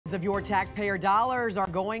Of your taxpayer dollars are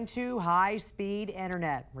going to high-speed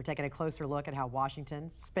internet. We're taking a closer look at how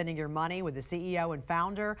Washington's spending your money with the CEO and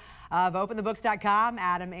founder of OpenTheBooks.com,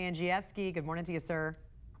 Adam Andrzejewski. Good morning to you, sir.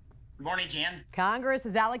 Good morning, Jan. Congress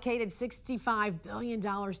has allocated $65 billion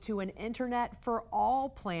to an Internet for All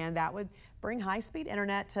plan that would bring high-speed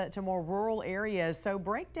internet to more rural areas. So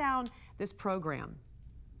break down this program.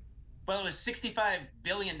 Well, it was $65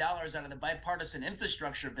 billion out of the bipartisan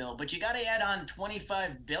infrastructure bill, but you got to add on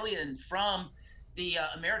 $25 billion from the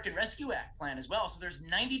American Rescue Act plan as well. So there's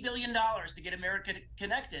 $90 billion to get America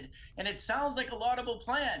connected. And it sounds like a laudable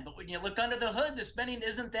plan, but when you look under the hood, the spending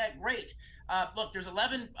isn't that great. Look, there's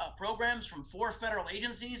 11 programs from 4 federal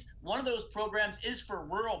agencies. One of those programs is for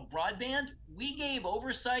rural broadband. We gave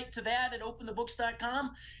oversight to that at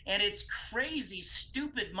OpenTheBooks.com, and it's crazy,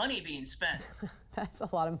 stupid money being spent. That's a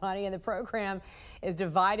lot of money, and the program is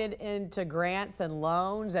divided into grants and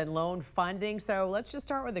loan funding. So let's just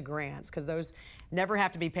start with the grants, because those never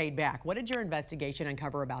have to be paid back. What did your investigation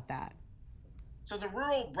uncover about that? So the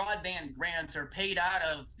rural broadband grants are paid out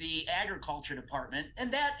of the agriculture department,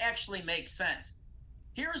 and that actually makes sense.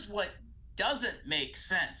 Here's what doesn't make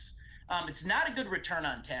sense. It's not a good return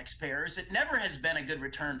on taxpayers. It never has been a good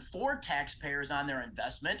return for taxpayers on their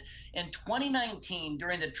investment. In 2019,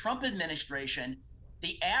 during the Trump administration,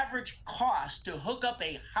 the average cost to hook up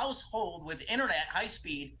a household with internet high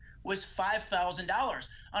speed was $5,000.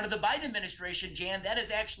 Under the Biden administration, Jan, that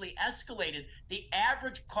has actually escalated. The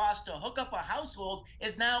average cost to hook up a household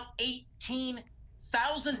is now $18,000,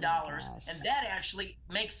 and that actually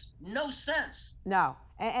makes no sense. No.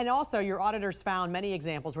 And also, your auditors found many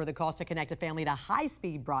examples where the cost to connect a family to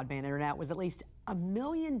high-speed broadband internet was at least $1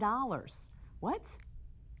 million. What?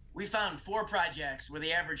 We found 4 projects where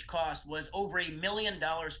the average cost was over $1 million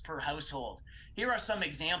per household. Here are some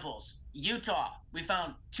examples. Utah, we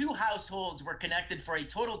found 2 households were connected for a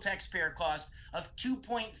total taxpayer cost of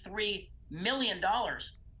 $2.3 million.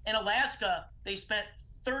 In Alaska, they spent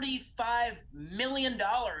 $35 million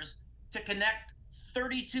to connect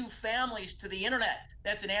 32 families to the internet.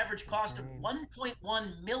 That's an average cost of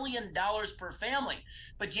 $1.1 million per family.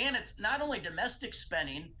 But Jan, it's not only domestic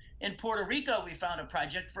spending. In Puerto Rico, we found a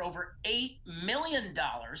project for over $8 million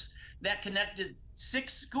that connected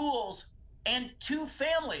 6 schools and 2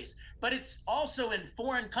 families. But it's also in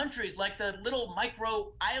foreign countries like the little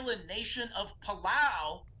micro island nation of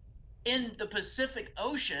Palau in the Pacific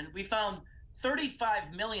Ocean. We found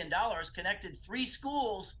 $35 million connected 3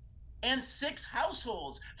 schools and 6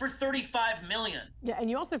 households for $35 million. Yeah, and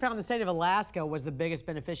you also found the state of Alaska was the biggest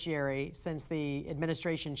beneficiary since the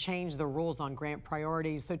administration changed the rules on grant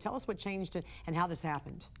priorities. So tell us what changed and how this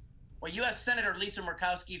happened. Well, U.S. Senator Lisa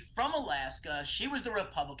Murkowski from Alaska, she was the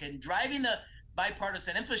Republican driving the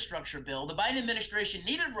bipartisan infrastructure bill. The Biden administration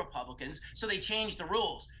needed Republicans, so they changed the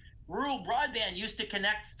rules. Rural broadband used to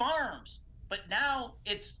connect farms, but now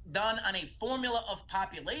it's done on a formula of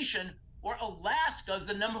population, or Alaska is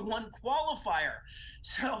the #1 qualifier.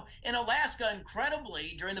 So in Alaska,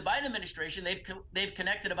 incredibly, during the Biden administration, they've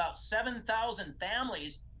connected about 7,000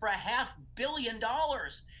 families for $500 million.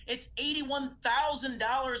 It's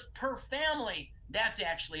 $81,000 per family. That's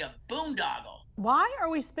actually a boondoggle. Why are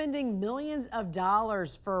we spending millions of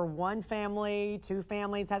dollars for 1 family, 2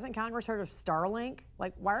 families? Hasn't Congress heard of Starlink?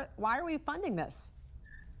 Like, why are we funding this?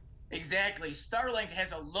 Exactly. Starlink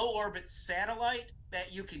has a low orbit satellite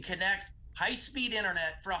that you can connect high-speed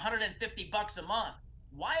internet for $150 a month.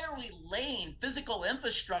 Why are we laying physical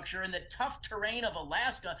infrastructure in the tough terrain of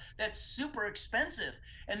Alaska that's super expensive?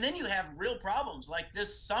 And then you have real problems like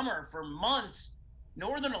this summer. For months,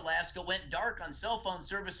 northern Alaska went dark on cell phone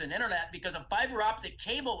service and internet because a fiber optic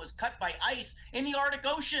cable was cut by ice in the Arctic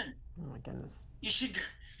Ocean. Oh my goodness.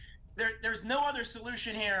 There's no other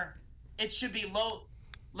solution here. It should be low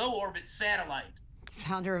orbit satellite.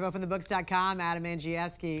 Founder of OpenTheBooks.com, Adam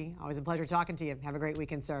Andrzejewski. Always a pleasure talking to you. Have a great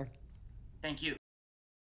weekend, sir. Thank you.